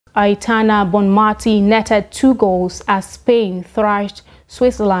Aitana Bonmati netted 2 goals as Spain thrashed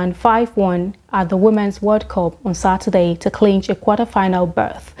Switzerland 5-1 at the Women's World Cup on Saturday to clinch a quarter-final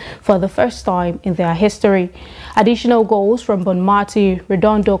berth for the first time in their history. Additional goals from Bonmati,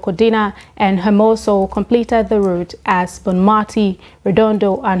 Redondo, Codina and Hermoso completed the route, as Bonmati,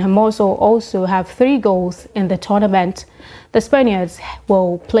 Redondo and Hermoso also have 3 goals in the tournament. The Spaniards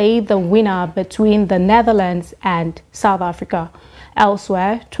will play the winner between the Netherlands and South Africa.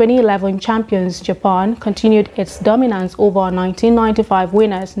 Elsewhere, 2011 champions Japan continued its dominance over 1995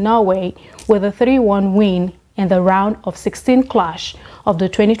 winners Norway with a 3-1 win in the round of 16 clash of the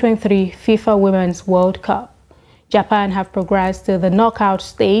 2023 FIFA Women's World Cup. Japan have progressed to the knockout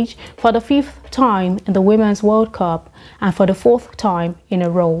stage for the 5th time in the Women's World Cup and for the 4th time in a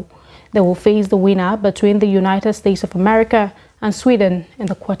row. They will face the winner between the United States of America and Sweden in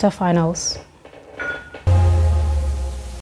the quarterfinals.